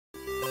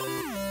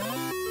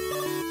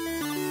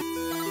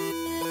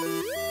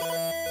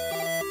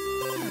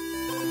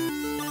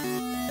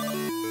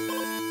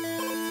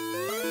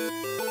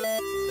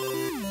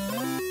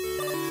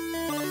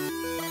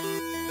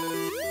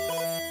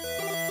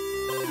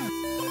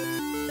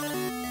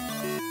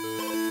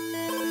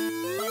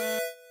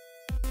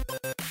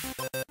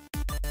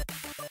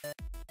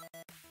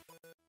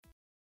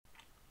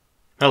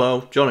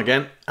Hello, John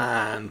again,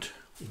 and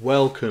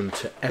welcome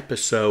to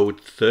episode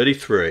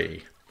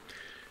 33.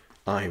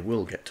 I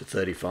will get to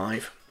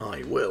 35,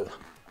 I will.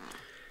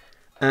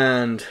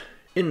 And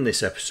in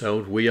this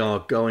episode we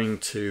are going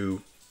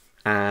to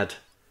add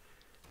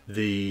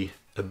the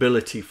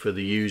ability for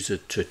the user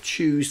to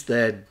choose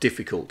their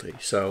difficulty.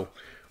 So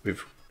we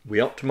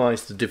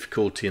optimized the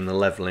difficulty and the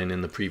leveling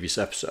in the previous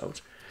episode,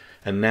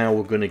 and now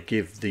we're going to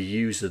give the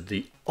user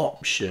the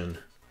option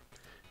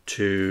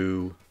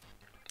to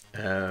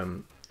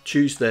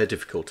choose their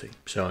difficulty.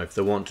 So if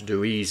they want to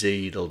do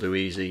easy, they'll do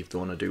easy. If they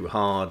want to do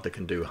hard, they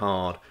can do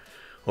hard.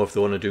 Or if they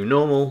want to do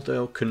normal,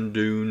 they can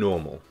do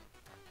normal.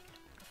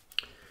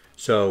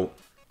 So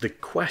the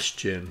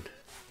question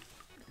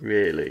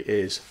really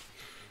is,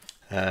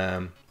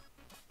 how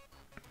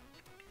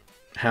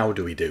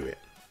do we do it?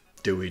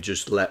 Do we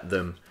just let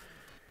them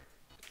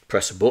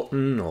press a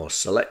button or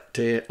select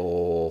it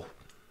or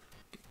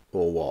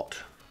what?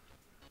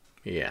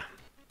 Yeah.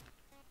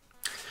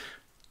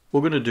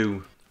 We're going to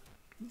do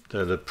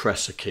the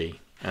press a key,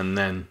 and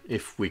then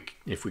if we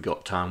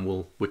got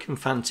time we can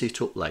fancy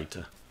it up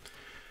later.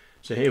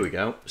 So here we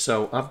go.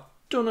 So I've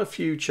done a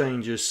few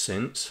changes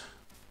since,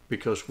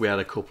 because we had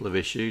a couple of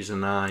issues,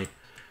 and I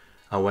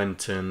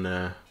went in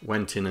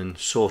and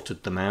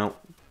sorted them out.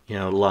 You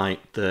know,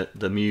 like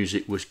the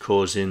music was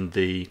causing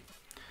the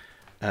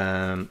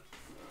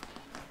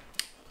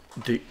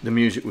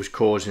music was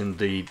causing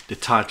the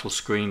title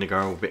screen to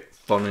go a bit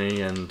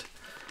funny, and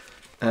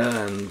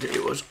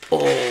it was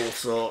all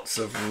sorts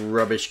of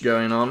rubbish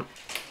going on.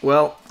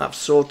 Well, I've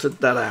sorted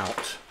that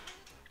out.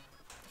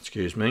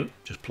 Excuse me,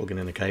 just plugging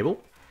in a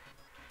cable.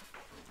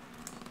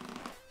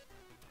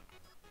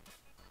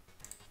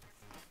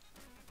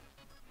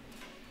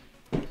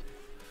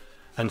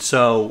 And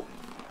so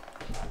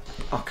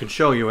I can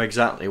show you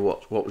exactly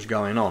what was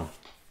going on.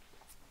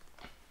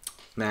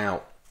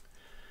 Now,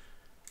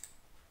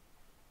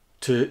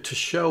 to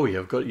show you,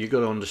 you've got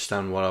to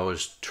understand what I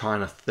was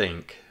trying to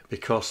think,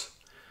 because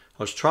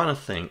I was trying to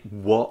think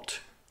what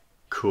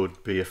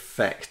could be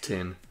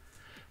affecting,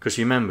 because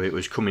you remember it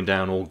was coming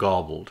down all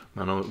garbled,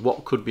 and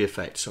what could be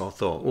affected. So I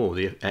thought, oh,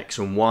 the X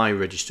and Y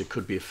register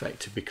could be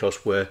affected,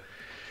 because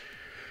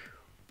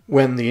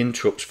when the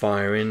interrupt's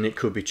firing, it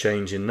could be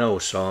changing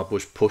those. So I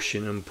was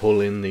pushing and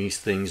pulling these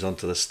things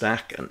onto the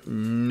stack, and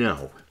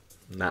no,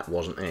 that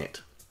wasn't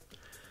it.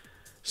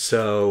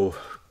 So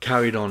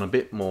carried on a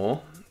bit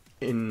more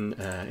in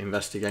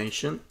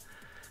investigation.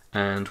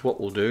 And what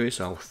we'll do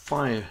is I'll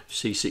fire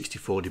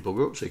C64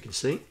 debugger up so you can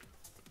see.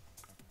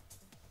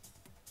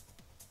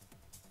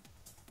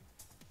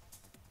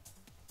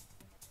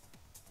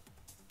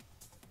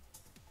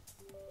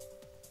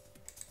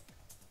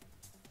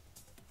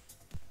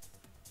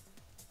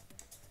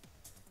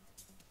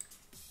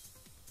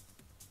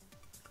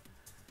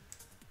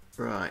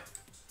 Right,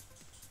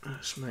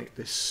 let's make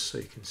this so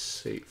you can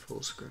see it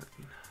full screen.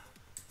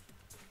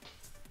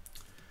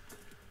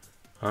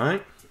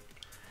 Alright.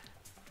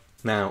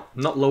 Now,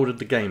 not loaded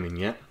the game in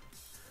yet,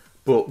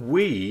 but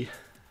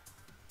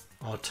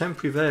our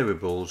temporary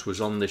variables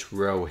was on this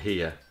row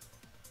here,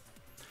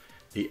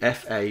 the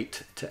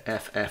F8 to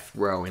FF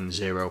row in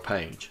 0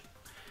 page.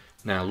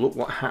 Now look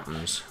what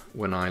happens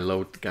when I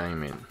load the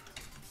game in.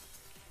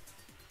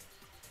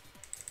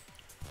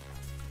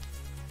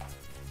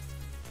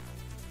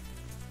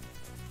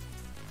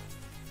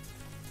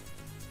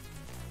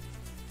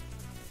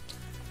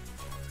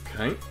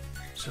 Okay.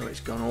 So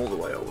it's gone all the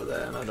way over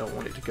there, and I don't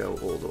want it to go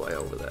all the way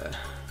over there.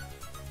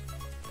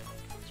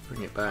 Let's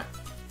bring it back.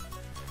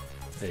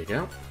 There you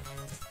go.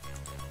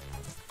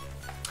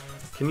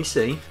 Can you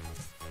see?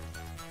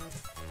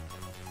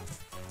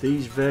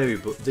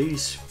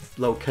 These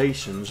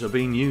locations are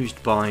being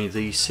used by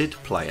the SID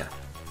player,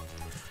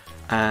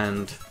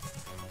 and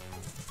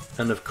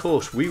of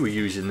course we were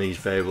using these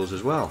variables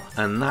as well,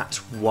 and that's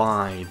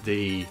why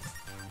the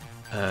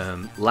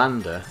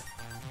lander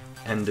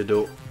ended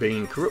up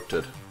being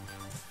corrupted.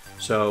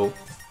 So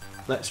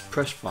let's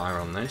press fire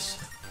on this.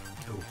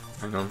 Oh,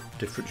 hang on,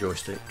 different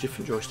joystick,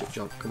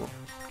 John, come on,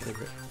 get a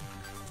grip.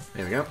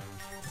 There we go.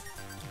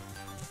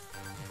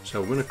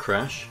 So we're going to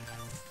crash.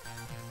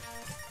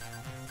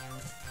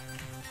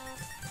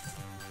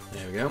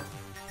 There we go.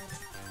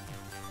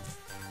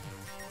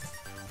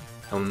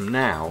 And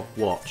now,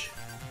 watch,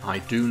 I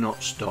do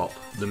not stop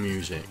the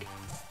music.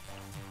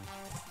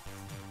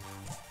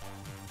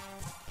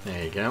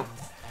 There you go.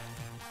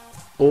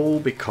 All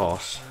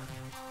because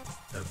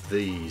of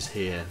these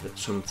here, that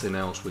something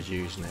else was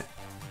using it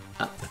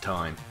at the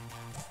time.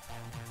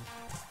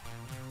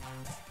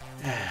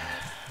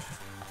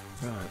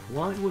 Right,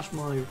 why was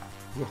my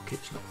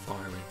rockets not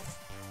firing?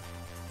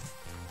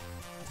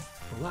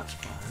 Well, that's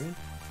firing.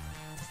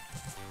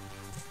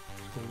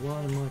 So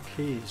why are my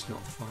keys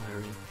not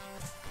firing?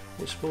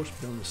 It's supposed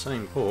to be on the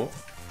same port.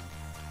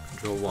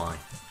 Control Y.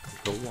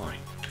 Control Y.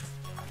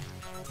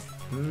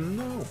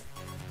 No,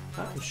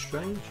 that is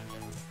strange.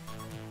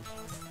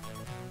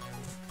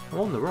 I'm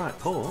on the right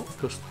port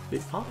because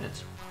it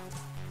fires.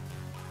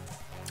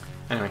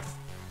 Anyway,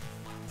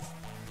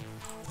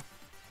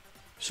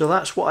 So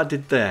that's what I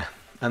did there,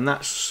 and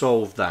that's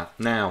solved that.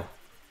 Now,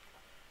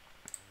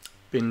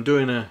 been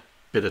doing a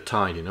bit of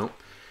tidying up.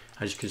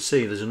 As you can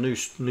see, there's a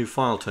new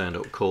file turned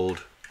up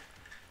called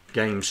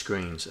Game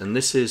Screens, and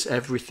this is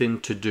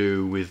everything to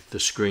do with the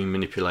screen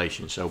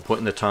manipulation. So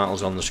putting the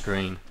titles on the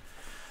screen,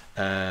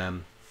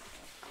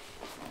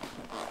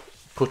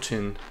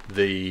 putting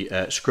the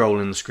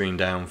scrolling the screen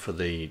down for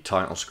the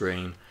title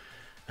screen,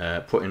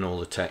 putting all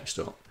the text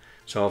up.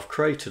 So I've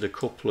created a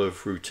couple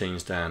of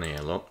routines down here,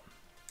 look.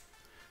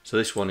 So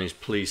this one is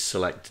please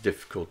select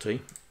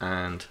difficulty,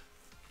 and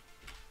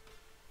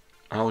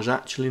I was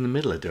actually in the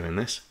middle of doing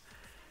this,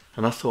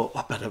 and I thought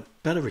I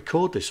better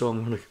record this, or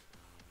I'm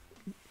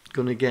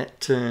gonna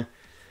get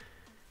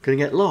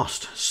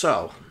lost.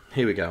 So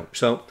here we go.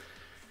 So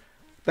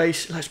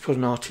basically, let's put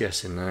an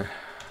RTS in there.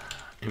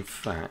 In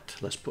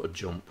fact, let's put a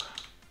jump,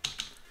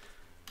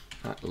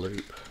 that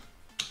loop,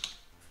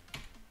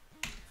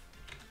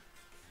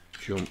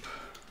 jump,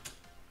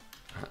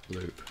 that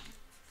loop.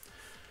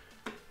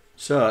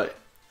 So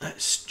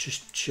let's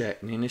just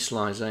check the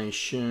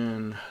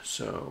initialization.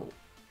 So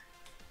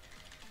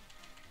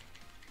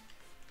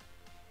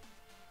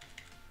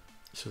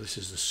this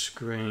is the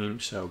screen.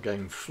 So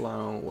game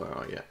flow, where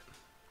are you?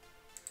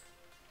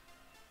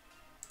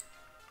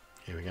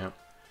 Here we go.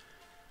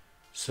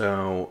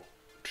 So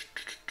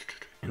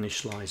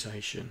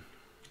initialization.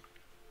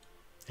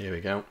 Here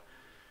we go.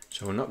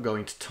 So we're not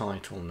going to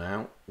title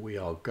now. We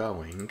are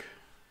going.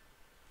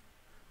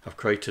 I've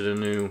created a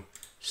new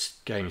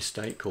game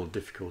state called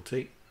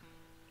difficulty.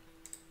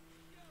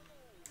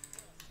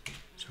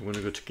 So I'm going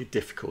to go to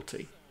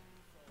difficulty.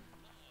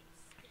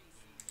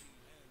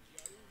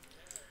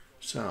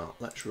 So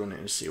let's run it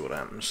and see what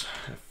happens.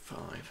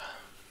 F5.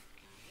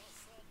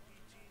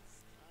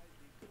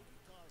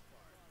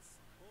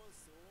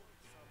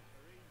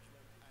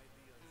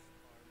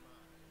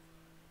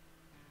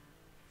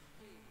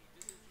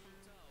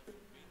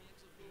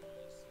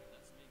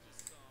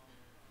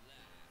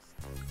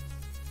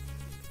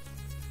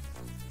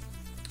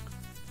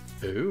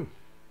 Ooh.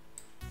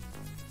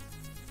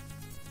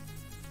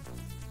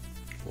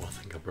 Oh, I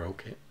think I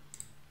broke it.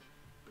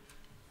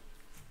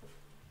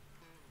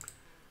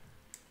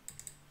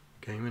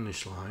 Game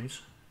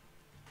initialize.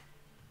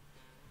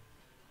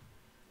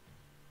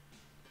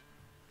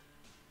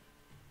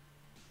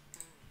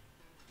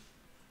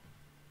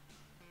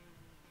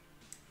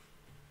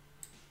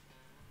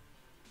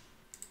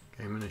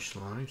 Game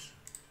initialize.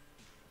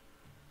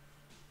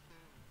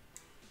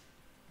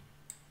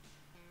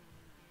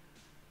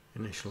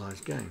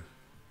 Initialize game.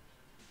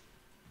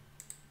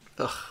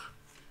 Ugh.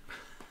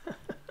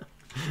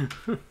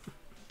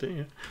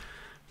 Dear.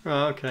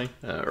 Right, okay.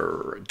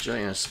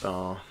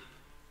 JSR.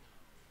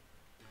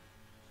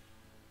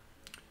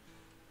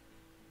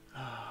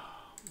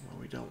 Well,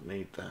 we don't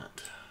need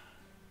that.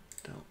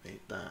 Don't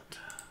need that.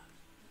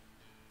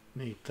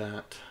 Need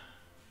that.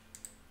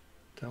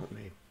 Don't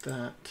need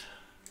that.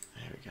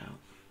 There we go.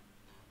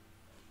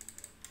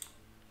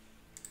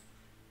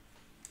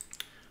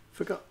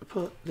 Forgot to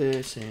put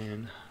this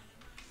in.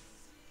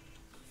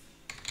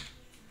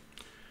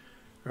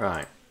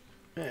 Right.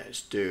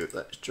 Let's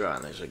try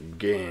this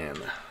again.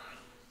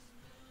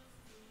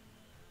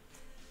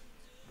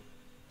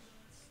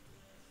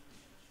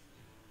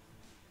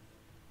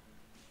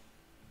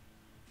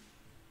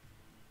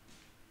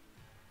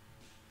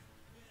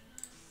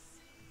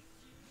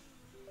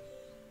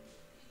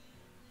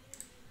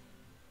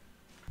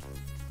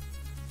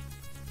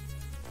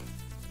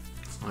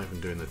 It's not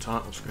even doing the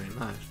title screen,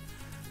 that is.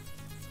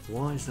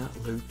 Why is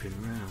that looping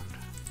round?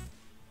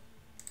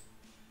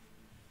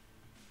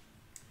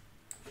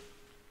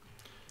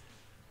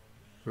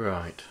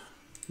 Right,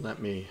 let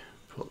me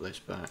put this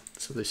back.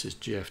 So this is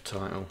GF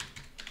title.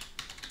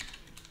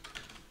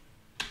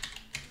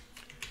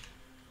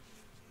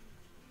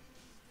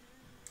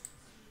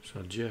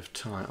 So GF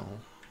title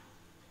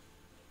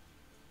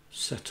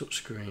setup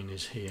screen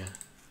is here.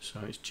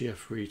 So it's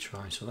GF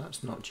retry. So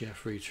that's not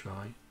GF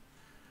retry,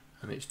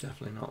 and it's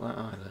definitely not that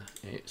either.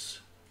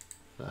 It's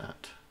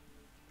that.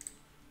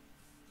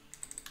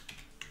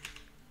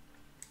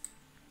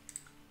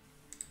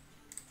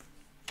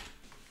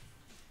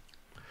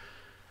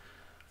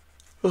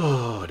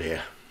 Oh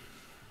dear.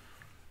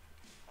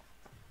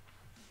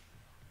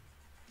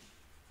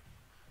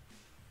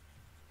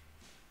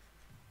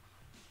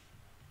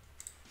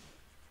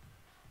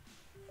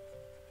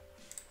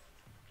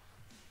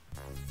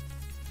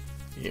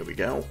 Here we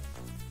go.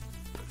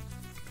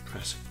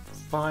 Press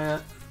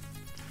fire.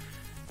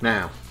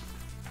 Now,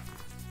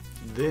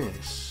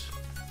 this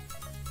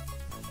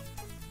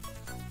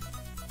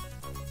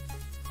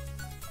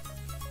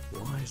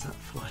why is that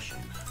flashing?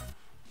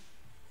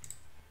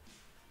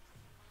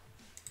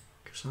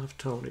 Because I've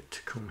told it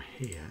to come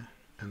here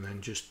and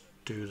then just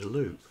do the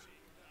loop.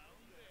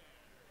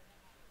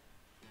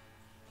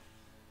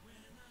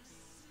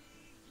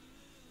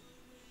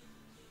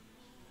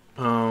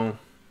 Oh.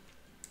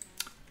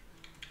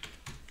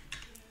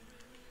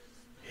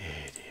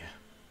 Yeah, dear.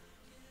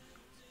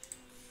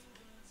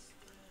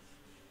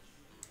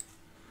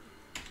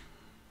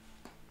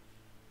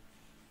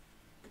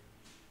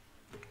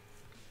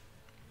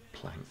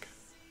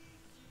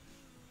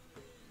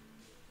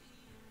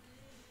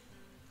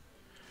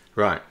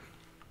 Right.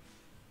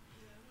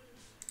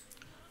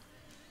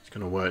 It's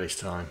going to work this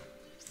time.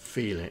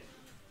 Feel it.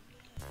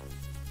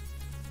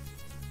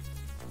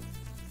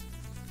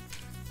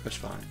 Press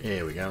 5.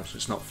 Here we go. So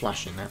it's not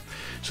flashing now.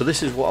 So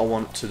this is what I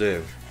want to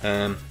do.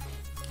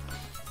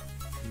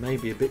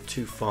 Maybe a bit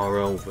too far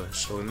over,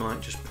 so we might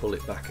just pull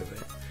it back a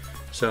bit.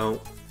 So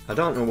I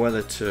don't know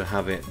whether to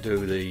have it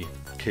do the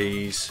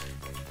keys,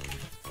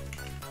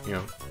 you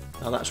know.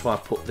 Now that's why I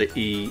put the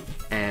E,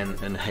 N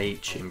and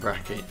H in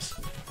brackets.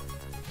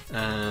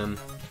 Yeah.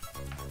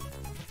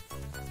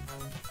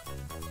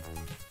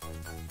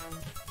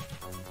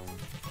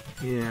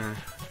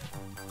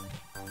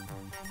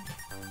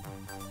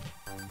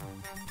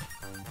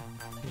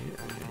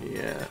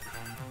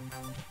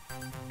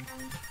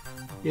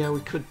 Yeah,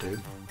 we could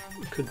do.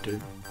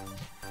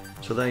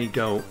 So there you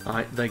go.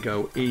 They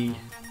go E,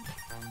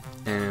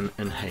 N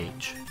and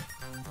H,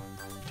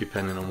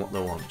 depending on what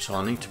they want. So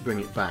I need to bring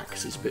it back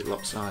because it's a bit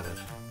lopsided.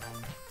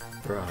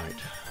 Right,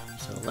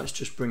 so let's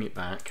just bring it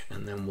back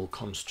and then we'll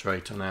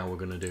concentrate on how we're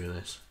going to do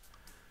this.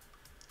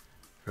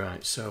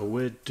 Right, so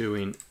we're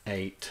doing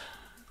 8.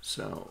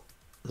 So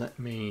let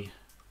me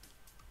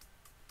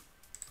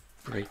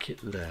break it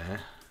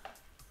there.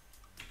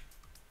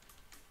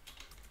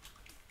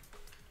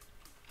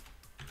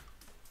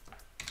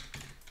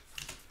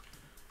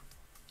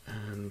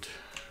 And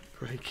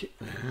break it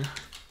there.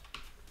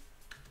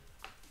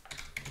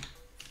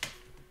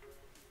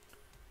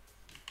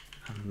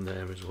 And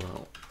there as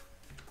well.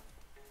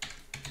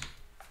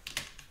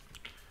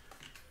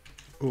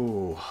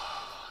 Oh,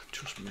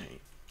 trust me.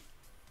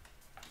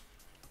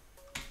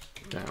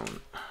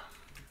 Down.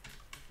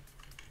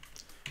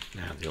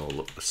 Now they all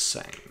look the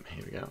same.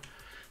 Here we go.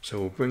 So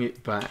we'll bring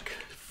it back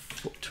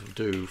to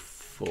do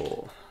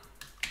 4.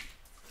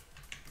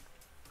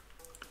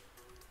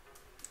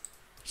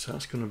 So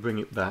that's going to bring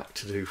it back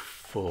to do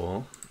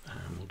 4,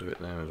 and we'll do it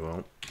there as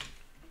well.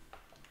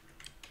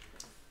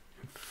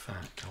 In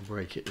fact, I'll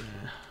break it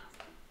there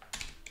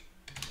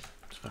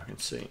so I can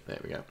see.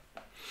 There we go.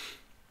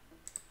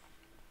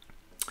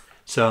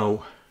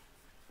 So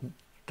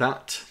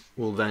that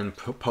will then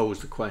pose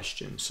the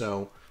question.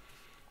 So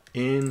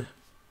in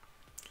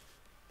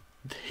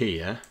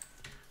here,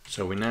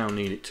 so we now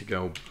need it to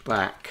go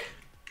back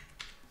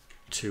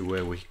to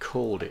where we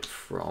called it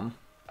from,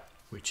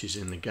 which is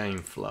in the game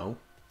flow.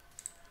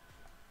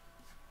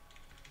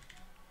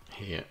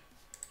 Here,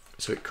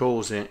 so it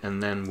calls it,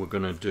 and then we're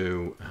going to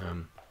do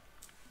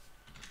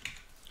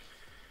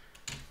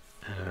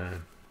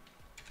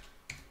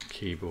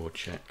keyboard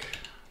check.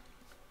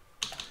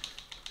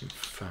 In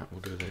fact,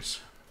 we'll do this.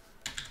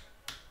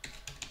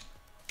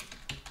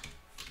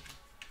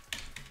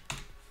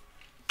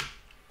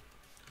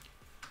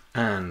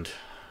 And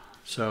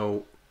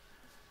so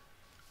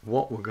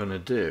what we're going to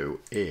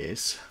do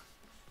is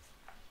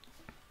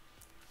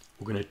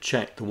we're going to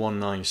check the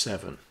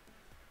 197.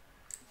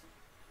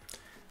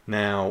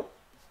 Now,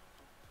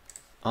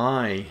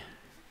 I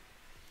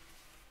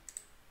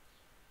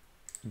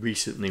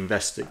recently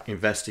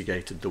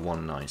investigated the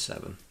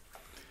 197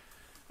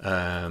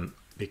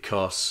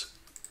 because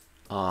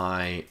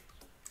I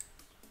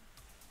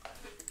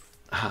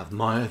have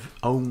my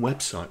own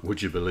website,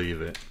 would you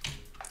believe it?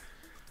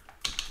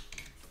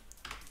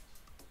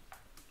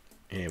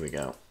 Here we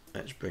go.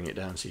 Let's bring it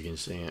down so you can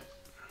see it.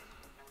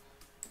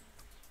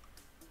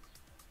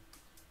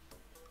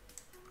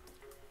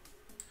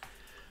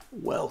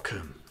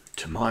 Welcome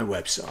to my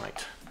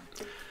website,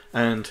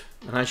 and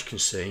as you can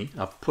see,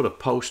 I've put a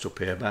post up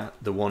here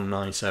about the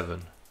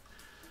 197.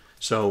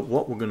 So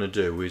what we're going to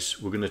do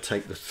is we're going to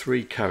take the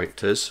 3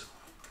 characters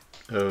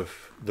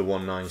of the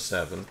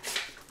 197.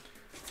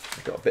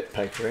 I've got a bit of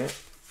paper here,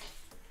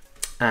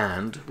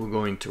 and we're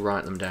going to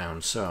write them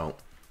down. So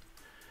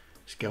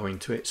let's go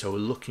into it. So we're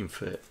looking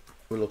for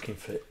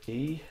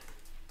E,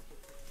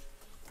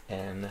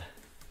 N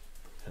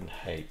and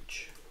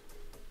H.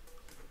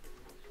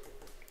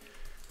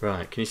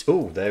 Right, can you see?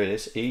 Oh, there it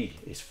is. E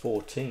is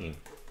 14.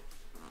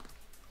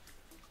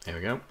 There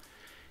we go.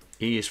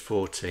 E is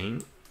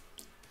 14.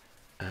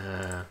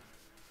 And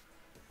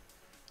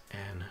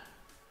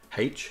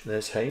H,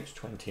 there's H,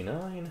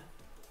 29.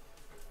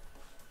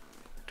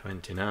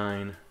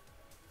 29.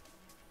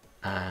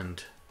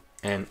 And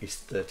N is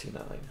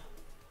 39.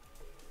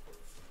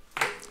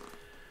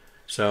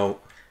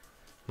 So,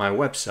 my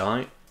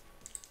website,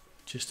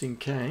 just in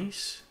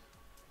case,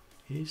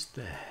 is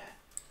there.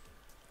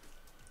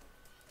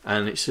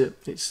 And it's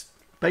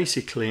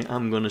basically,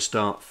 I'm going to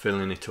start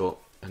filling it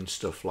up and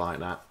stuff like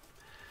that.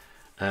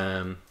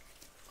 I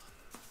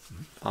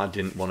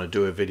didn't want to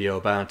do a video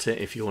about it.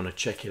 If you want to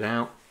check it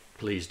out,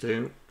 please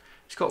do.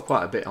 It's got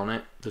quite a bit on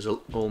it. There's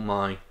all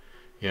my,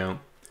 you know,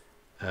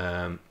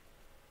 hello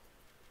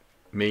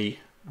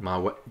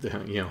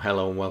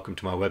and welcome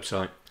to my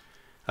website.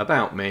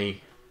 About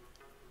me,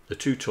 the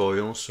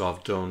tutorials. So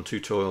I've done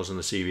tutorials on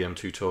the CVM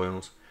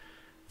tutorials,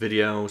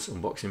 videos,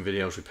 unboxing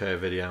videos, repair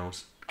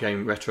videos.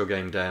 Retro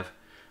game dev,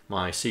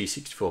 my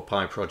C64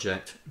 Pi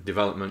project,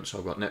 development, so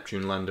I've got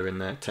Neptune lander in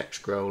there,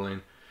 text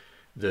scrolling,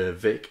 the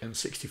VIC and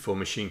 64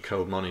 machine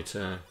code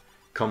monitor,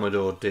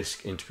 Commodore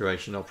Disk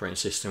Integration Operating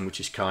System, which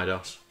is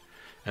KaiDOS,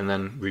 and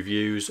then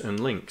reviews and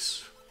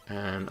links,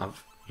 and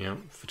I've, you know,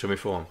 for tummy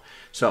form.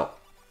 So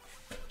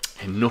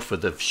enough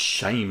of the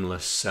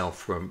shameless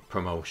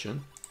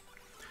self-promotion.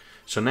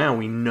 So now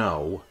we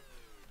know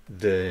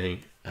the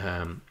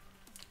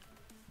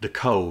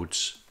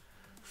codes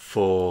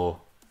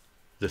for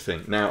the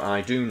thing. Now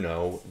I do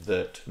know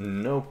that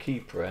no key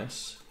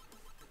press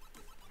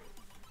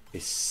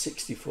is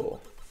 64.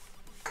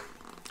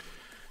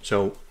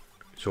 So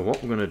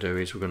what we're going to do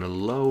is we're going to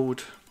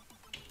load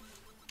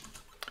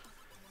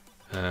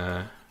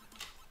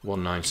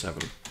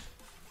 197,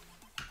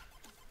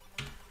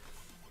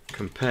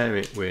 compare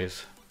it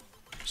with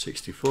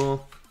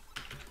 64,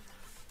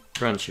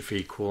 branch if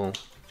equal,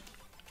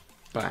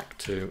 back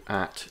to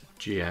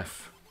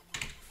 @GF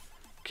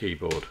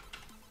keyboard.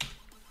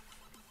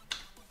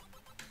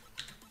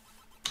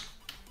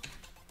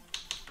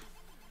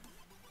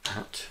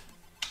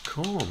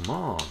 Come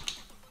on,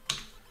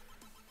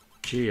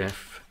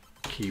 GF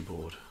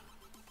keyboard.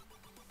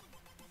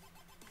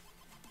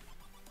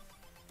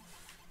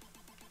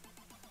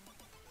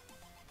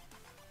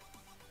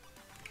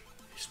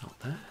 It's not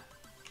there.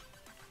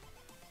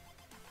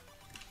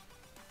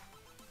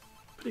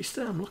 But it's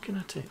there, I'm looking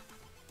at it.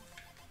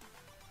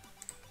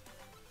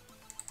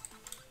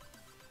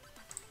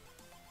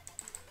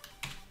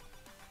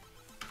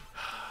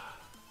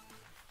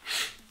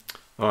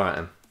 Alright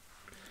then.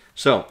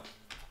 So,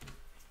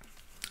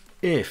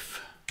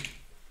 if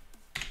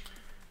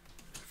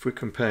we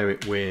compare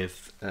it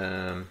with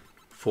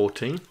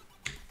 14,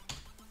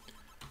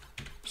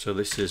 so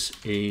this is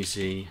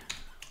easy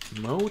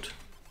mode,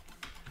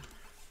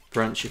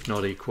 branch if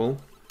not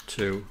equal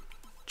to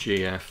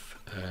GF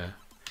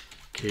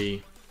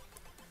key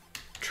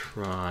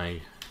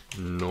try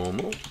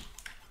normal.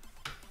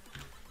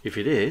 If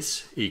it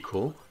is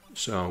equal,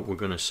 so we're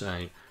going to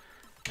say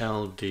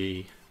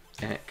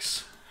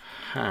LDX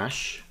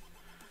hash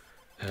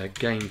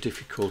game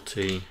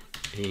difficulty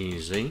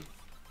easy,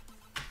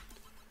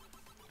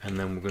 and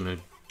then we're going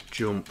to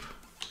jump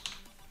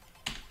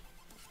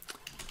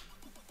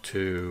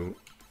to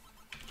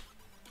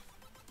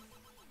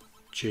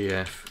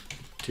GF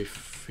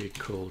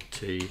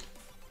difficulty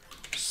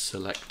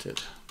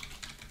selected.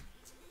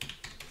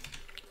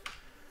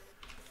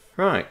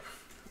 Right,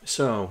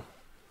 so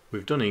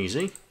we've done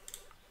easy.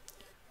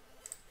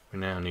 We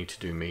now need to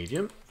do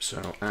medium.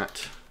 So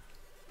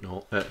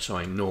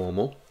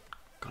normal.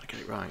 Got to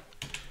get it right.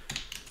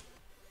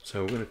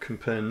 So we're going to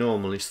compare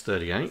normal is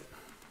 39,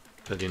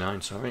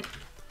 sorry.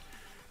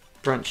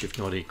 Branch if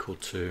not equal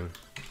to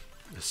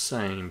the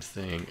same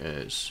thing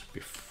as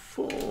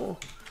before.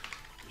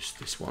 Just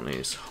this one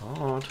is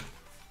hard.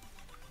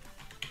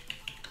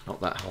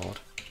 Not that hard.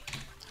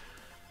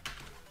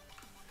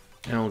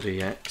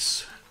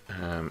 LDX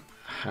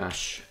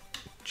hash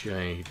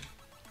GD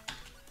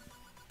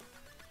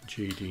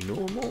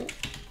normal.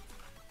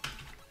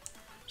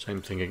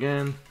 Same thing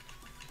again.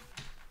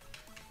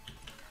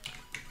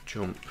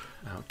 Jump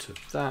out of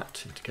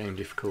that into game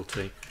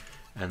difficulty,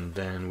 and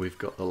then we've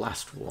got the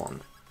last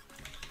one,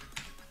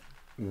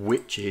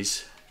 which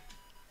is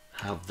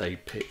have they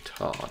picked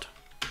hard.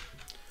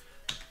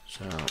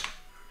 So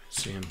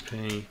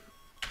CMP,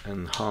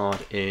 and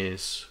hard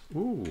is,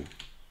 ooh,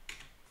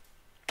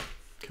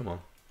 come on,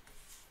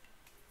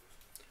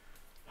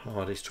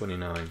 hard is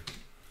 29.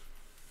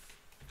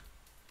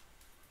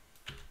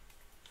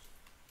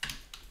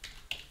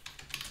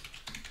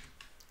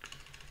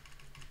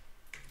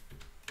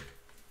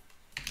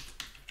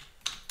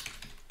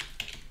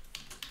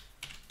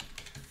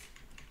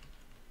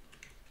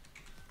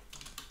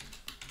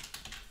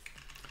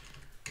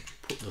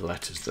 The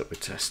letters that we're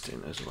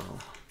testing as well.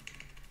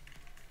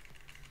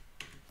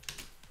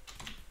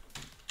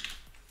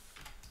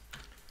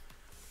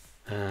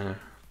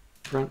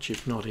 Branch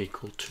if not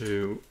equal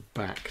to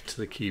back to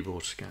the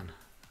keyboard scan.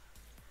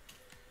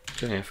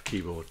 JF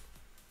keyboard.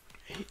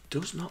 It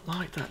does not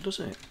like that, does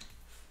it?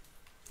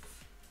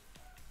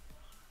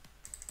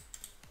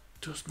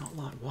 Does not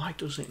like. Why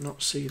does it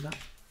not see that?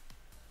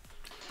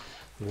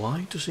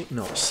 Why does it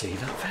not see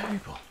that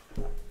variable?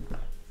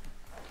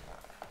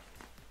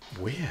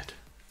 Weird.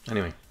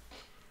 Anyway,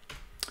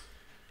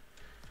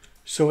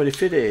 so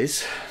if it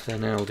is,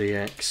 then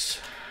LDX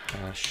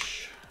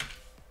hash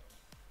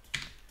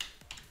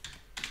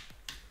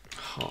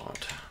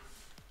hard.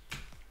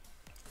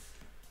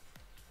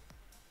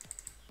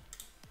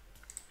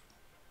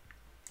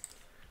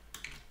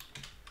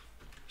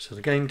 So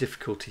the game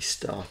difficulty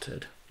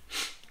started.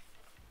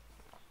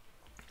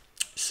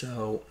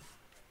 So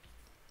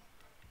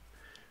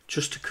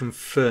just to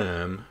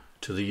confirm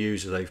to the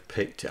user they've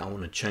picked it, I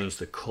want to change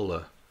the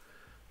colour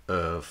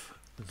of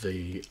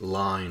the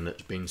line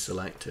that's been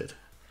selected.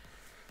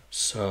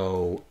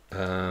 So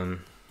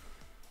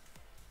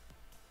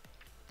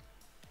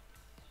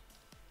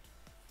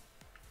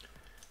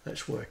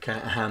let's work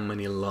out how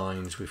many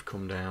lines we've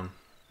come down.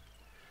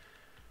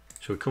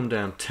 So we've come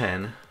down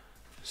 10,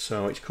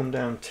 so it's come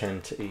down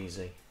 10 to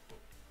easy,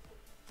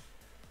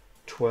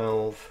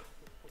 12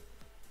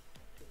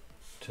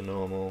 to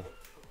normal,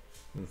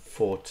 and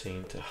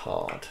 14 to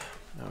hard.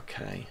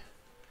 Okay,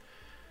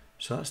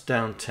 so that's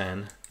down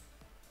 10.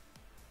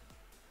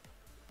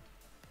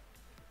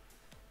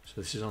 So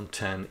this is on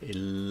 10,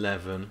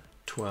 11,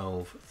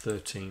 12,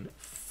 13,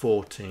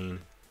 14,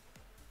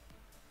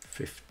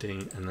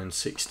 15, and then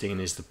 16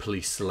 is the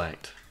police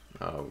select.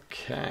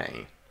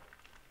 Okay.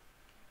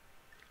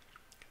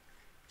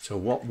 So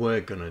what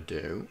we're going to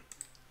do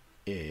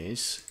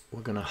is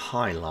we're going to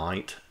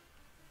highlight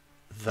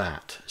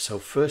that. So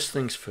first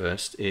things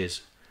first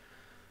is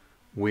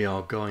we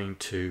are going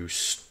to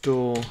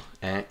store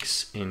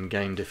X in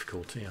game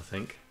difficulty, I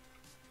think.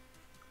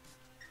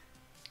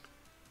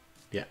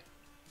 Yeah.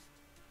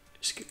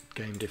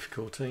 Game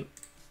difficulty.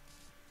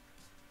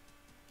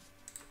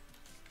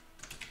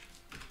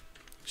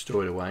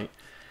 Store it away.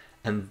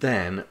 And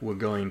then we're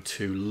going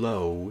to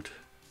load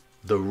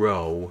the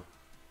row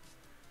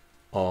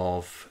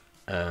of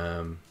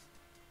the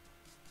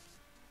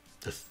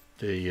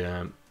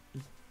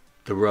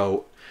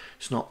row.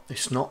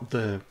 It's not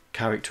the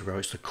character row,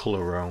 it's the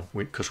color row,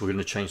 because we're going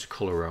to change the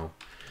color row.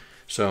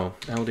 So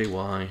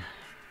LDY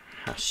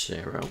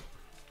 #0,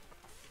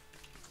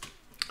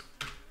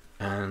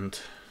 and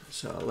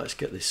so let's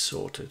get this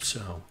sorted.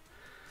 So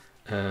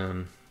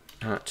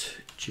at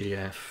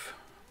GF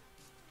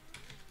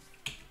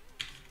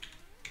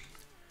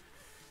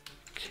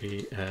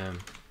key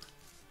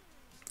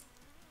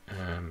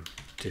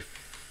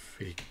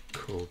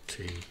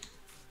difficulty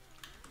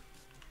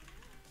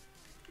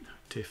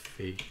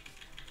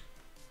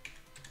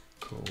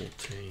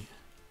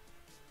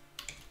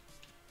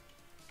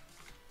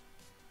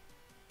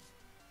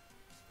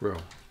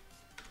row.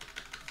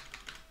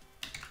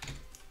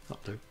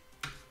 That'll do.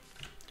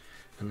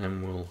 And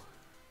then we'll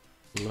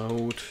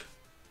load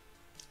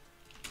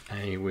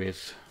A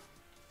with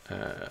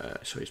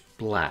so it's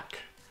black.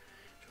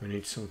 So we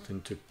need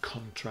something to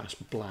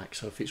contrast black.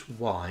 So if it's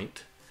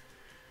white,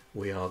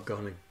 we are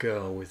going to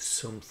go with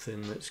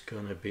something that's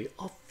going to be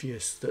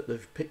obvious that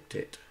they've picked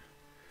it,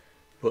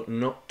 but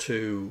not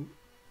too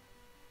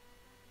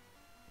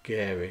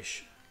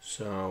garish.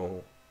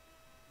 So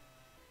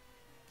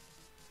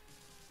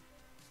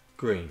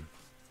green.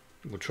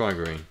 We'll try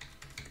green.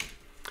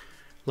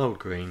 Load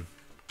green.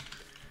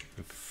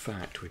 In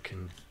fact, we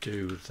can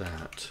do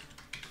that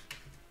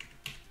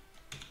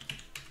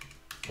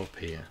up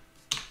here.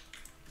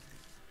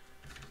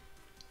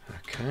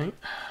 Okay.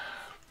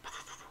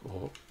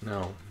 Or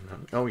no.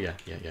 Oh yeah.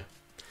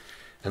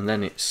 And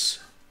then it's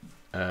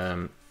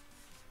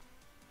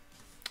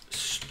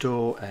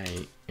store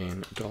A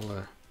in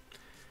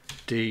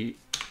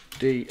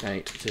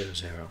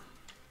 $D800,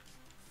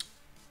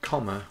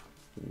 comma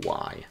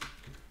Y,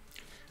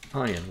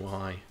 I and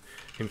Y.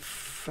 In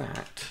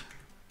fact,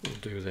 we'll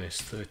do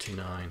this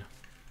 39,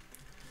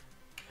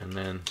 and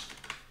then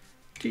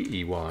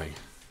DEY,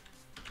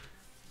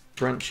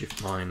 branch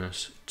shift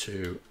minus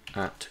to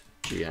at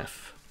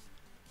GF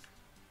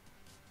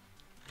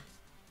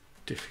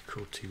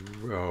difficulty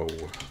row.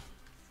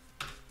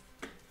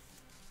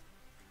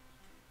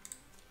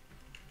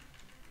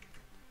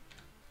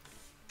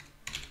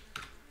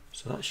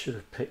 So that should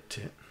have picked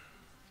it.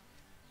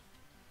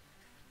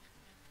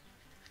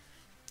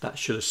 That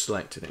should have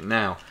selected it.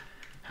 Now,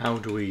 how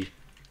do we,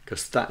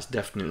 because that's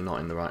definitely not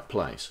in the right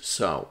place.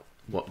 So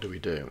what do we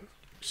do?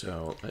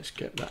 So let's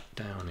get that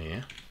down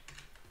here.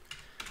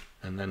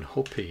 And then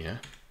up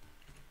here.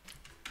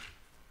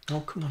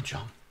 Oh, come on,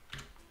 John.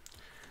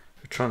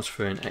 We're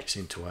transferring X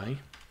into A.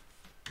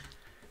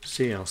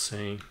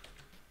 CLC.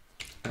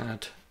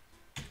 Add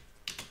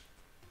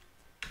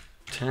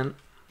 10.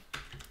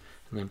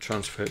 And then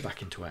transfer it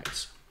back into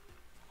X.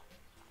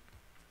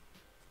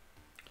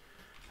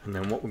 And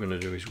then what we're going to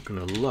do is we're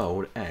going to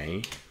load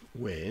A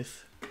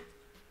with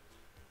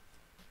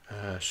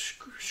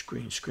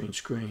screen.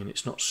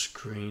 It's not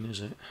screen, is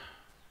it?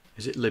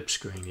 Is it lib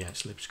screen? Yeah,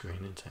 it's lib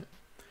screen, isn't it?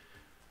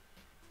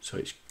 So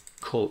it's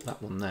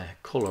that one there,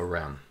 color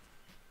RAM.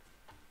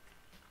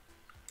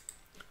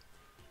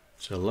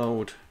 So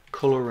load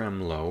color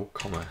RAM low,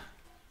 comma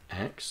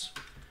X,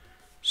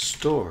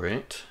 store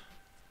it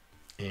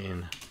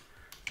in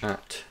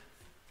at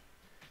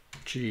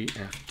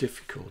GF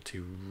difficulty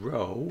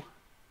row.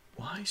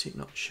 Why is it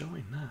not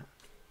showing that?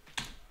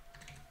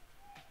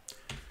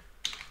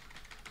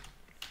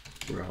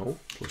 Row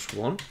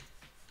 +1,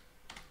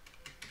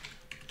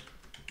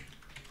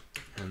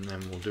 and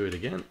then we'll do it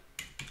again.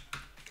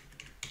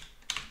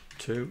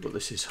 2, but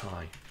this is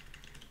high.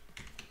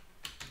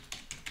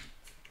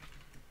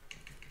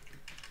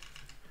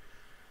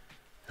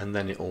 And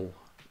then it'll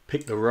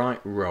pick the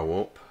right row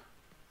up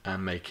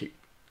and make it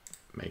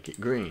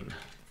green.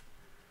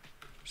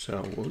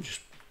 So we'll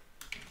just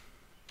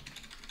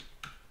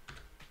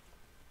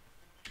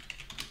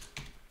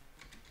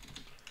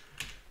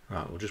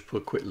we'll just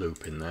put a quick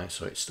loop in there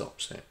so it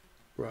stops it.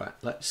 Right,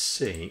 let's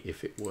see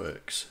if it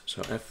works.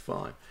 So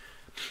F5.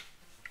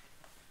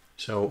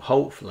 So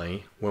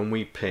hopefully when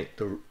we pick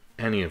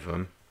any of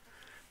them,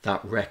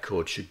 that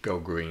record should go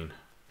green.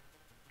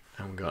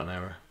 I haven't got an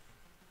error.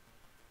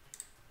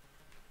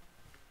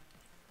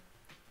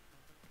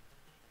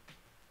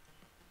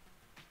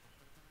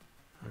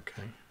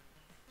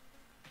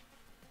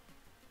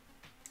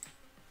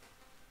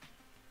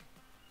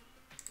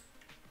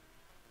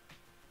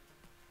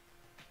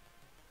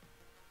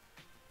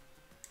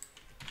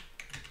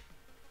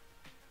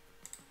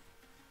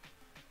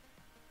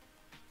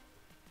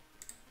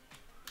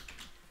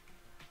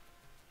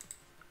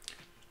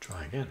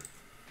 try again.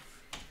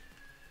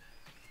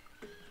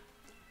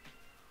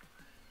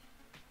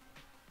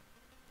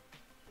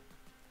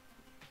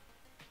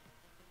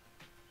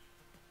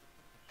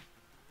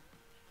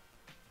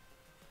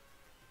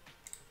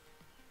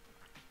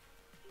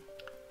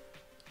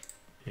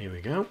 Here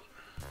we go.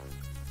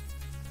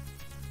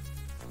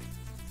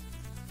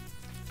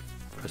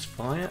 Press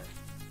fire.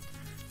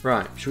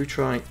 Right, should we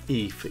try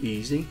E for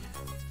easy?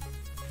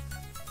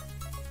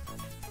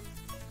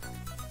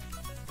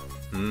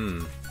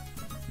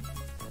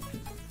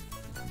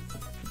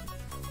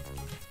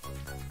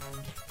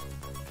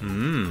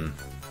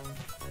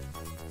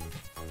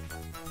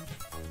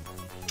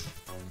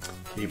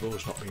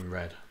 Keyboard's not been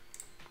read.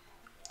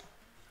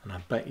 And I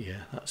bet you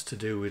that's to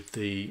do with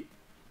the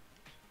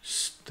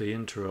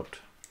interrupt.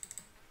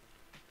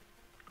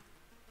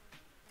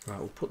 Right,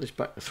 we'll put this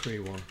back to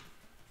 3-1.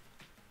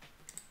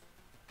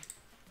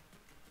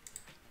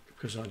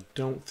 Because I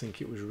don't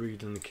think it was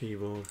reading the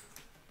keyboard.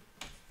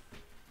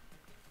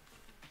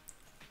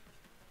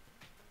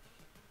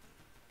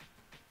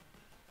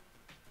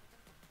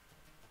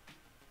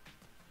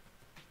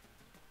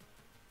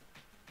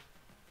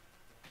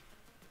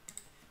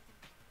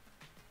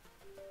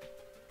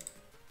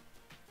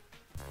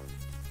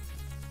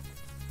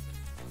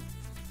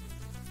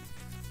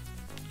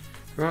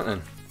 Right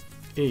then,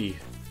 E.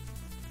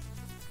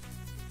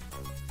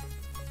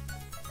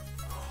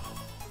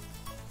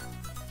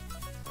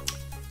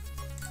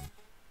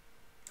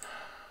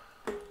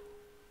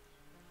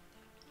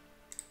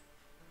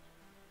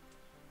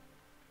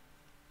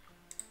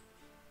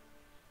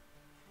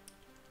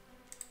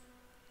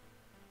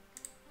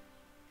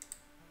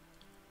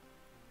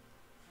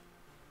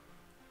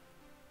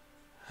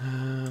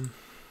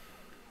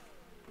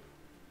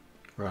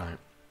 Right.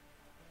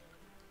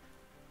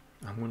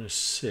 I'm going to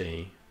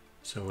see,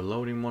 so we're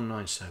loading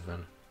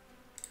 197.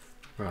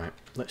 Right,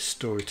 let's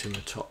store it in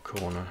the top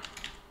corner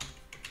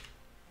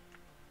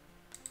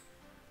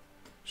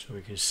so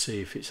we can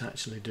see if it's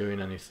actually doing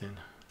anything.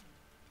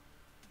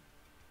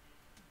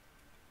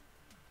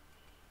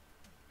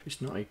 If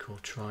it's not equal,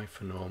 try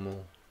for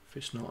normal. If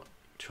it's not,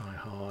 try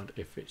hard.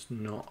 If it's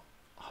not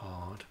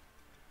hard,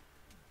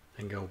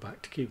 then go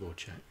back to keyboard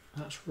check.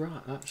 That's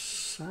right, that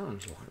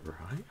sounds like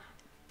right.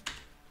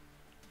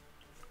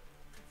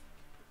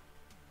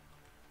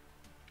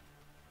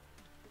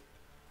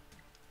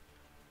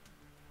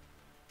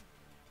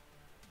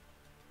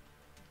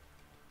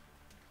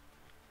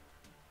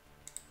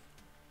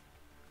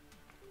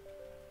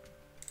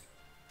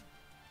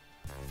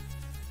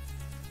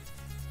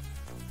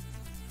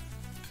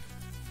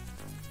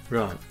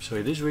 Right, so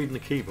it is reading the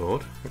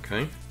keyboard,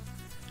 okay.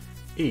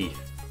 E.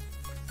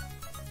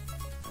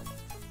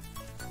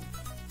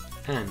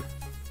 N.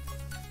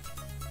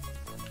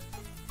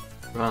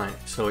 Right,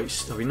 so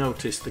it's, have you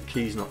noticed the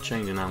key's not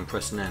changing now I'm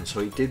pressing N, so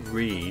it did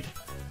read.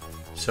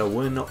 So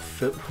we're not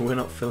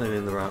filling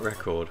in the right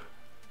record.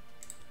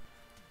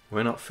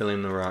 We're not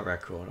filling the right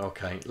record.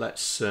 Okay,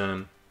 let's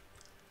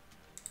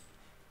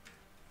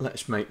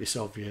make this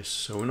obvious.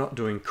 So we're not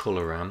doing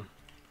color RAM.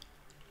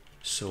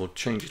 So we'll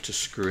change it to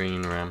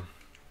screen RAM.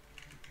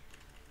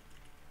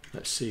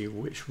 Let's see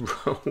which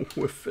row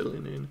we're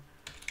filling in.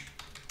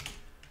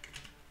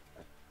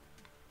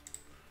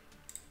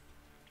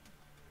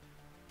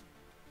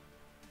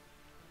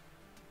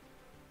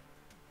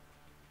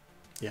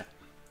 Yeah.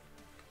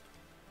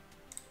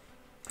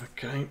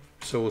 Okay,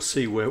 so we'll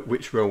see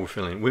which row we're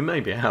filling. We may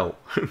be out.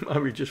 Maybe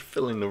we're just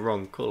filling the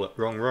wrong color,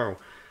 wrong row.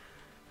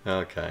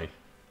 Okay.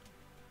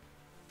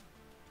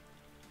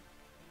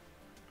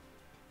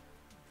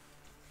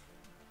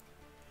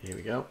 Here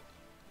we go.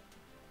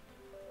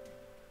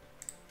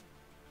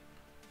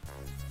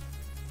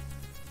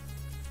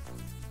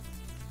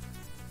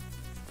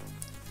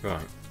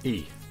 Right,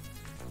 E.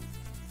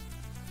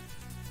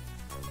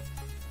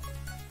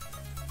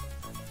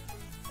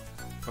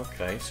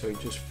 Okay, so he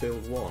just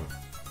filled one.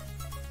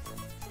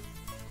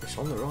 It's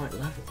on the right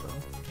level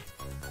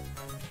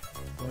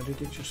though. Why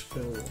did it just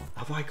fill one?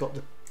 Have I got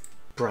the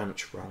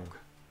branch wrong?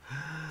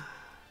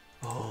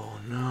 Oh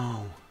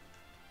no.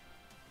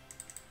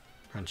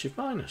 Branch of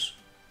minus.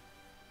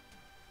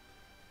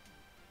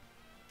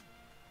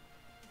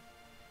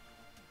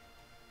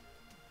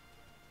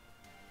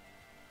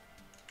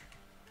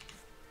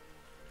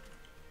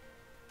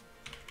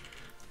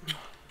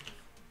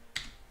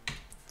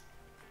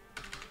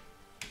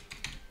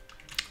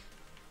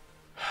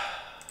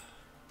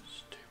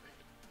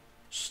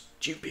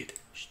 Stupid.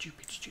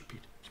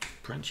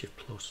 Branch of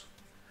plus.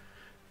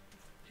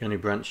 The only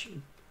branch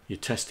you're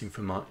testing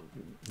for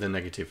the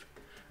negative.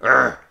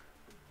 Urgh!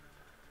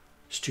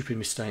 Stupid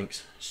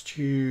mistakes.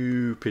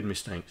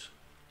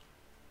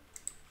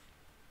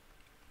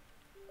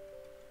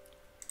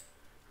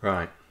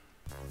 Right.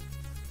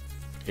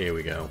 Here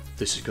we go.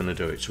 This is going to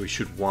do it. So we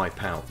should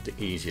wipe out the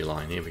easy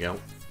line. Here we go.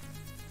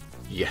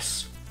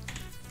 Yes.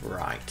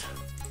 Right.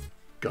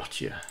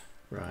 Gotcha.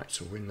 Right,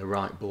 so we're in the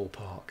right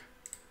ballpark.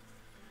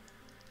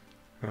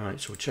 Right,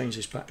 so we'll change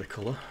this back to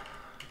colour.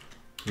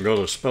 I've got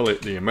to spell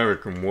it the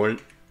American way.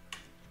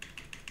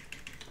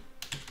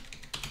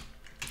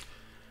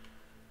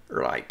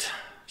 Right,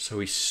 so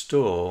we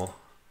store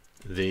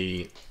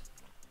the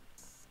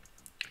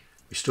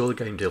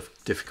game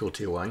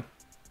difficulty away.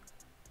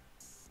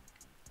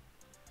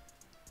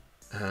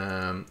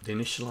 The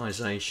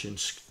initialization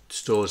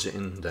stores it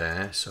in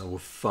there, so we're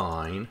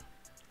fine.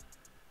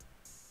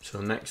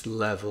 So next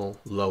level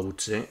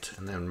loads it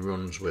and then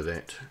runs with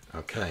it.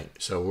 Okay,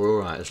 so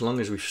we're alright. As long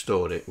as we've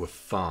stored it, we're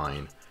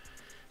fine.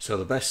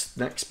 So the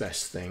next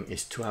best thing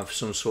is to have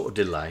some sort of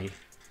delay,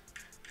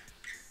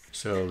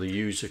 so the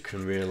user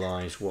can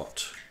realize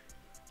what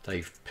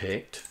they've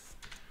picked.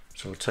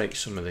 So we'll take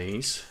some of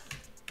these,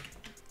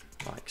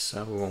 like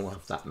so. We won't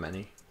have that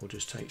many. We'll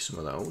just take some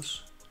of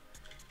those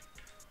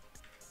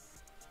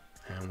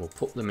and we'll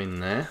put them in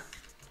there.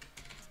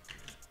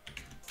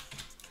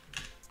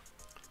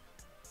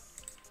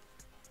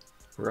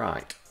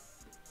 Right,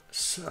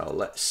 so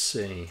let's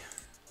see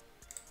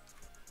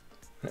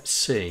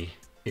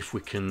if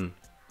we can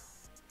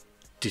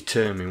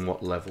determine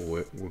what level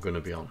we're going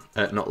to be on.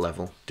 Not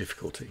level,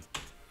 difficulty.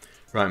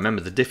 Right,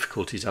 remember the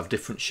difficulties have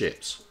different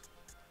ships,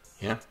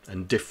 yeah,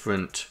 and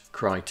different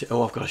criteria.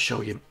 Oh, I've got to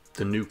show you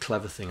the new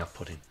clever thing I've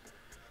put in.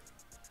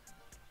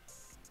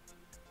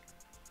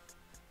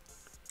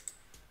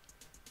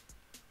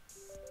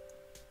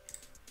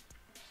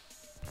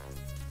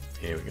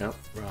 Here we go.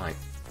 Right.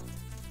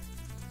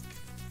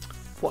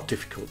 What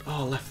difficult?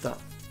 Oh, I left that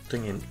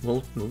thing in.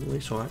 Well,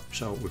 it's alright.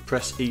 So we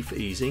press E for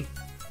easy,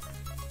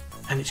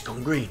 and it's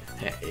gone green.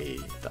 Hey,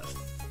 that's.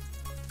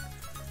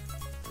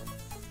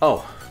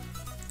 Oh.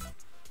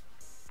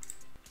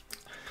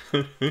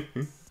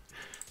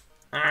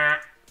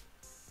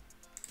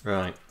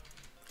 Right.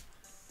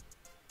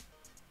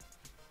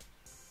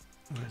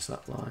 Where's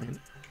that line?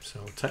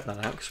 So we'll take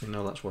that out because we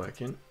know that's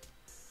working.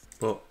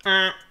 But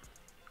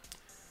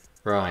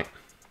right.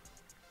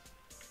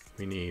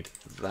 We need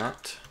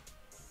that.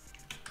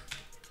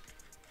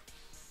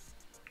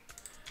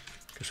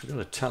 Because we've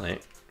got to tell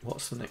it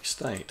what's the next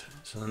state.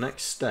 So the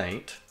next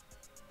state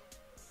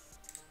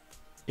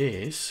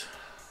is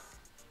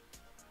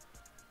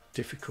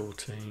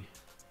difficulty.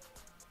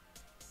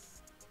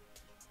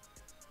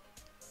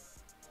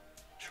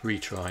 It's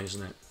retry,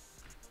 isn't it?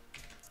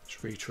 It's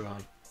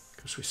retry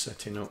because we're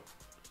setting up.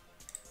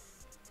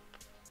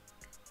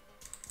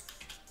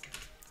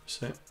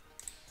 That's it.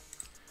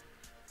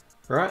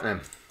 Right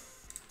then,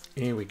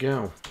 here we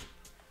go.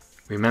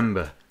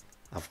 Remember,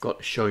 I've got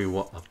to show you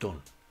what I've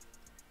done.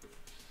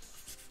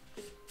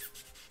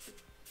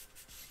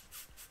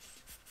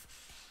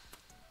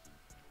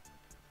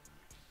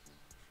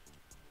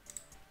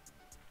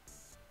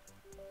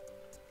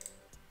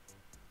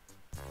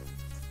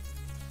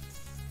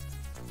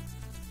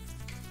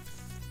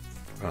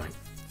 Right,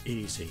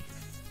 easy.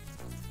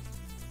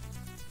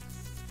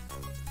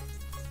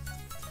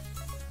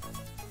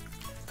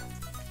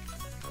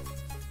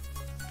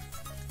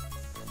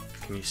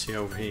 Can you see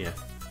over here?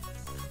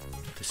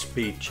 The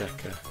speed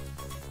checker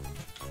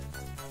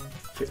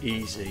for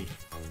easy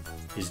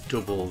is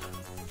doubled,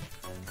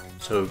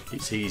 so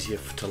it's easier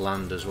to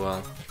land as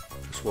well.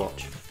 Just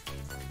watch.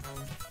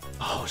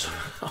 Oh,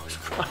 I was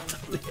right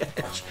on the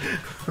edge.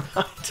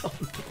 Right on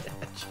the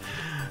edge.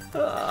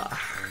 Ah.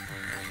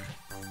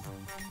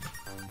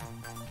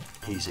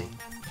 Easy.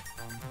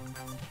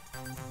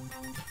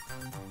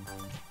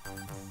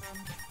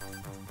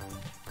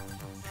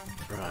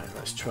 Right,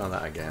 let's try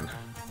that again.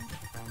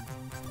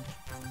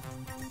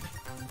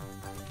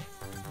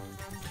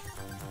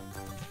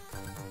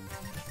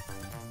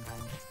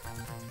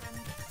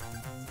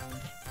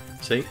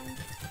 See?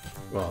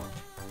 Well,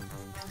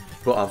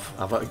 but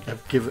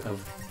I've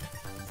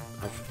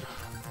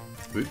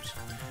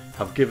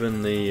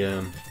given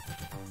the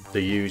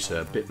user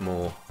a bit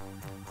more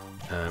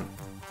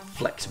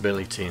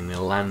flexibility in the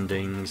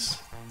landings.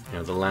 You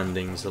know, the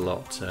landings a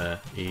lot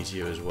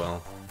easier as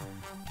well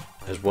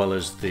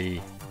as the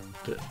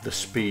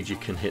speed you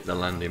can hit the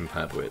landing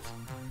pad with.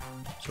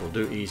 So we'll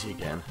do easy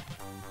again.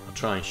 I'll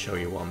try and show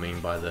you what I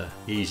mean by the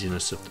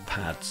easiness of the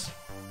pads.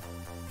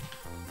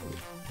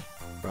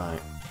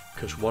 Right,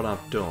 because what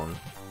I've done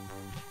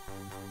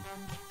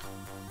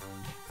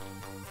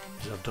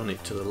is I've done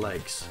it to the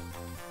legs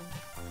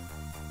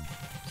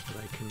so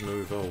they can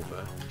move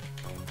over.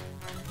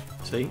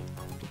 See?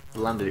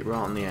 Landed it right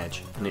on the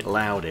edge and it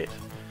allowed it.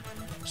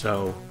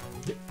 So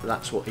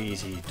that's what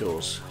easy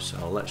does.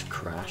 So let's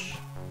crash.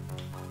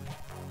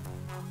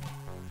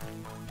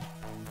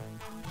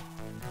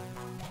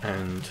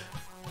 And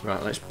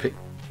right, let's pick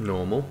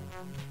normal.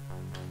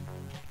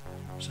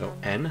 So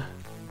N.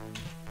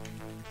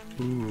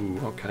 Ooh,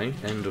 okay,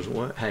 N doesn't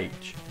work.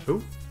 H.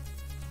 Ooh.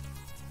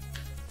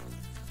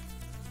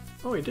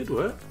 Oh, it did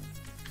work.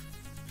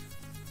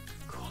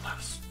 Cool,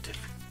 that's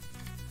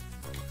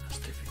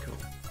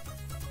difficult.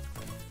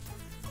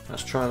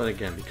 Let's try that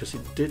again because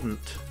it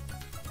didn't.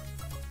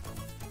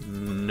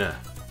 No.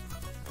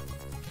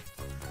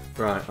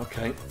 Right,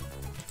 okay.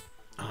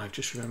 I've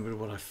just remembered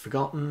what I've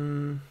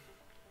forgotten.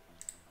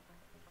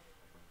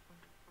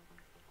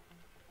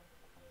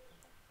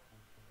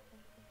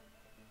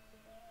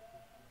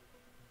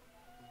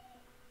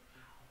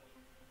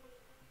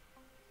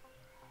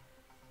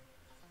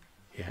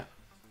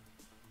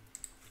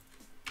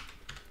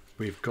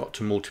 we've got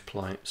to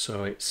multiply it,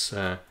 so it's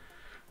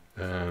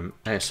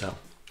ASL.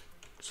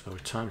 So we're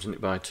timesing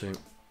it by 2.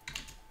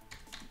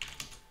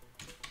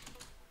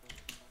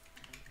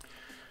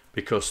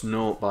 Because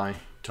 0 by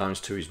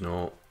times 2 is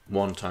 0,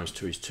 1 times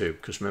 2 is 2,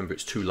 because remember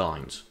it's 2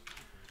 lines.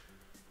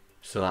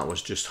 So that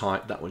was just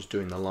height, that was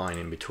doing the line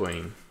in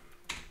between.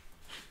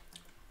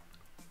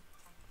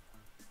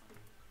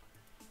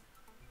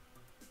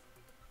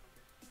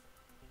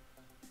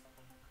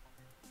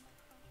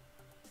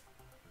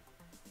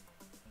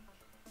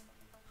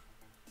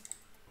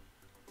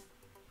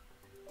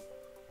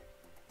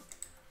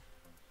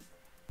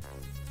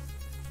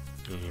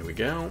 Here we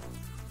go.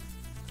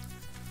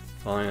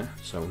 Fire,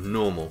 so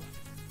normal.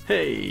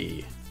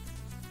 Hey!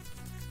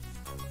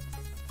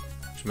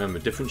 Just remember,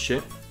 different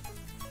ship.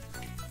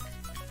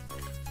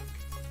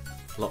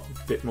 A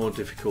bit more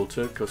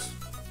difficulty because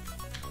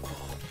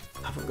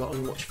I haven't got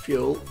as much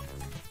fuel.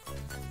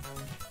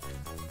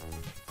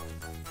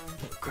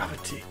 But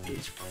gravity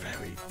is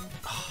very...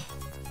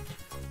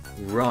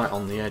 right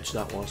on the edge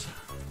that was.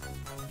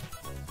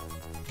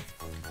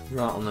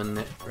 Right on the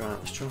net. Right,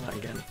 let's try that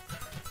again.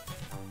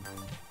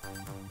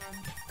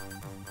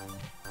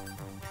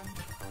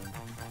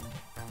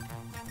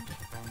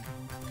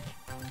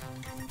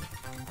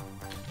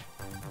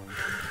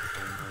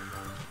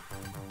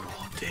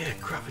 Dear,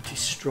 gravity's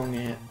strong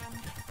here.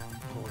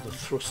 Oh, the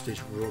thrust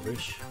is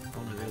rubbish.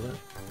 One or the other.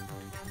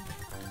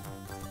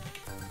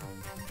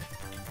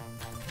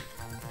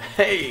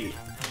 Hey!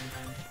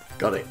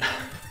 Got it.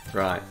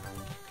 Right.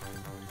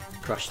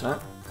 Crash that.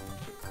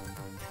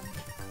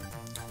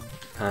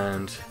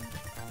 And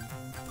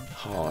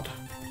hard.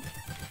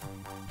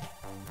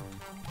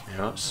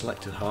 Yeah,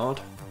 selected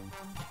hard.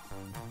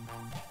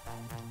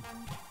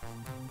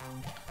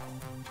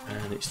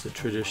 And it's the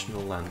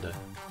traditional lander.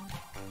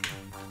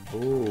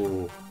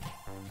 Oh,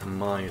 and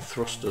my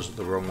thrusters are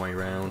the wrong way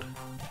round.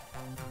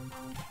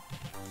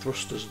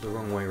 Thrusters are the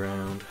wrong way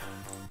round.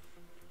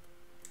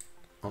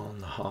 On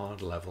the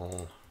hard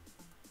level.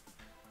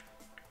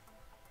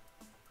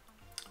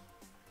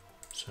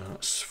 So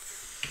that's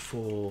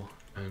 4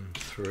 and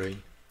 3.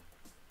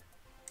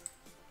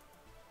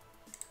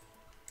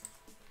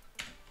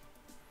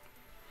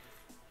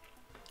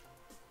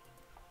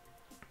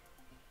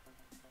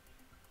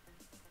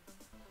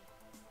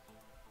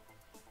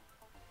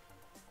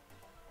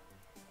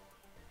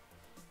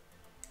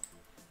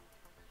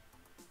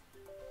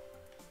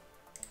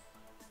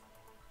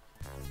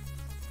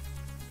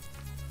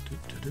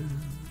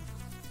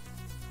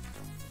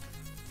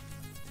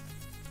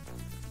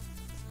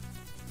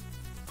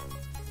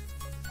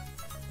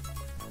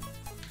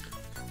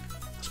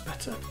 That's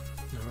better.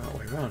 The right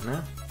way around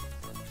now.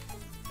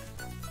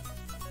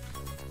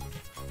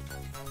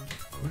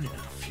 Running out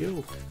of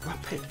fuel.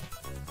 Rapid.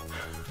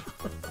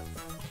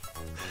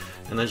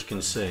 And as you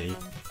can see,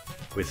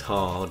 with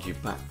hard, you're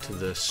back to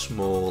the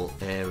small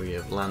area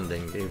of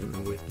landing,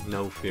 even with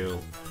no fuel.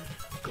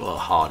 God,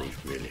 hard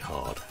is really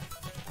hard.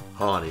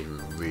 Hard is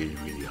really,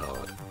 really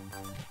hard.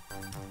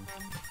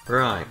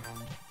 Right.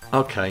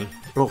 Okay.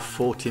 Oh,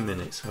 40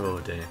 minutes. Oh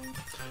dear.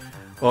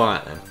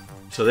 Alright then.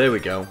 So there we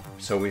go.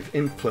 So we've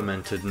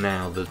implemented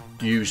now the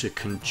user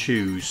can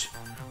choose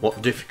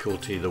what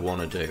difficulty they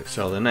want to do.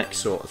 So the next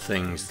sort of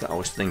things that I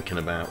was thinking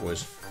about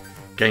was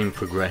game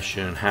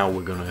progression, how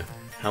we're gonna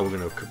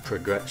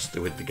progress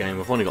with the game.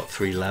 I've only got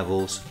 3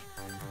 levels.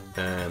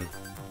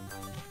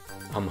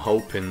 I'm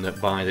hoping that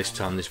by this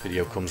time this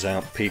video comes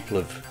out, people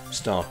have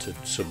started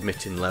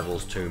submitting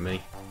levels to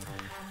me,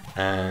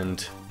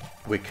 and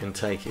we can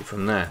take it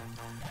from there.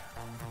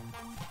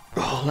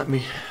 Oh, let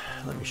me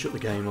shut the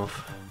game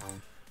off.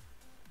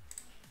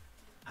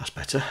 That's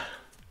better.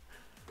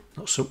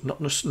 Not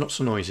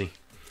so noisy.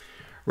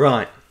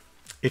 Right.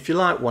 If you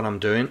like what I'm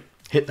doing,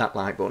 hit that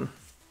like button.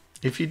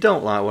 If you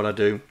don't like what I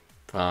do,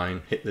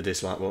 fine, hit the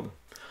dislike button.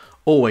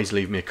 Always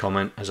leave me a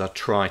comment, as I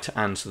try to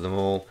answer them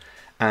all.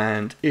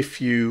 And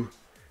if you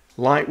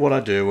like what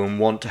I do and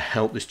want to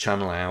help this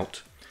channel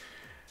out,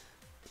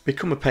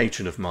 become a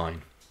patron of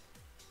mine.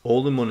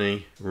 All the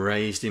money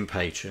raised in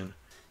Patreon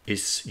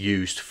is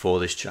used for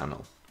this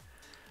channel.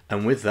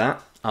 And with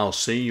that, I'll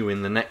see you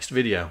in the next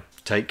video.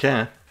 Take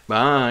care.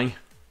 Bye.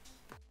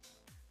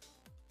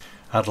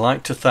 I'd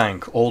like to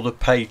thank all the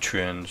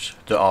patrons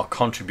that are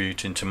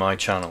contributing to my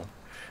channel.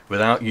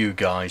 Without you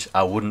guys,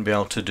 I wouldn't be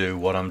able to do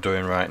what I'm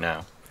doing right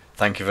now.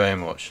 Thank you very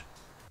much.